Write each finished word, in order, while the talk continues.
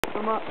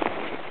them up.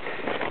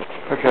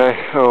 Okay.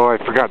 Oh, I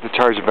forgot to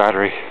charge the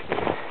battery.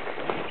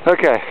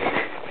 Okay.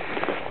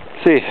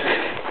 See.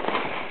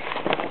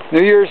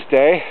 New Year's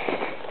Day,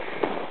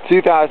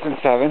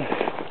 2007,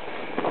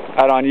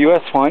 out on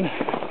US 1,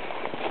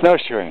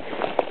 snowshoeing.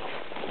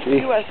 See?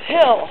 US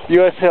Hill.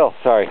 US Hill,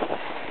 sorry.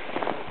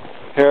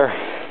 Here,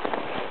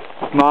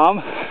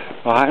 Mom,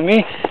 behind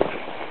me.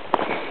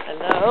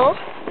 Hello.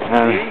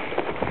 And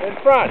in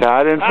front.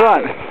 Dad in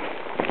front.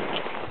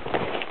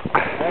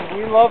 And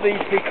we love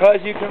these because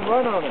you can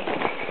run on them.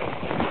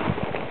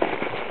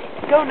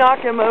 Go knock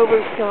him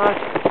over, Scott.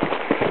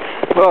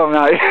 Well, no,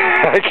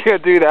 I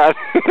can't do that.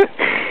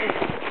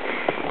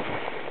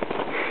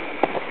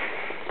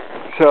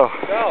 So,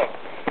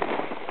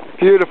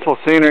 beautiful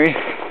scenery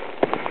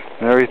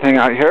and everything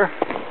out here.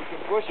 You can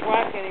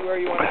bushwhack anywhere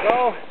you want to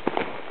go.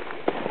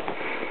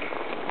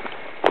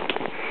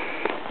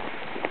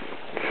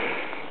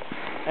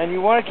 And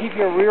you want to keep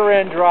your rear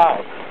end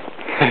dry.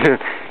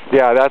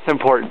 Yeah, that's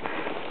important.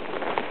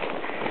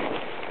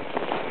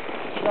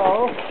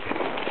 So,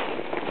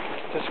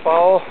 just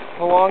follow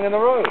along in the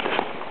road.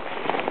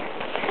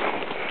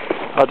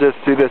 I'll just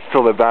do this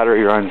till the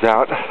battery runs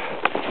out.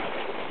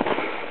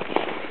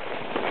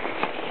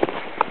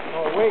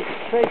 Oh, wait,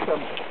 say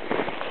something.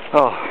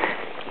 Oh.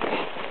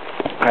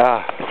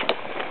 Yeah.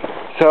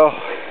 So,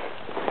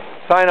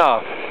 Sign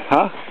off.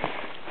 huh?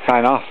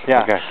 Sign off?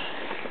 Yeah. Okay.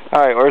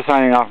 Alright, we're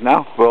signing off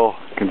now. We'll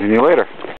continue later.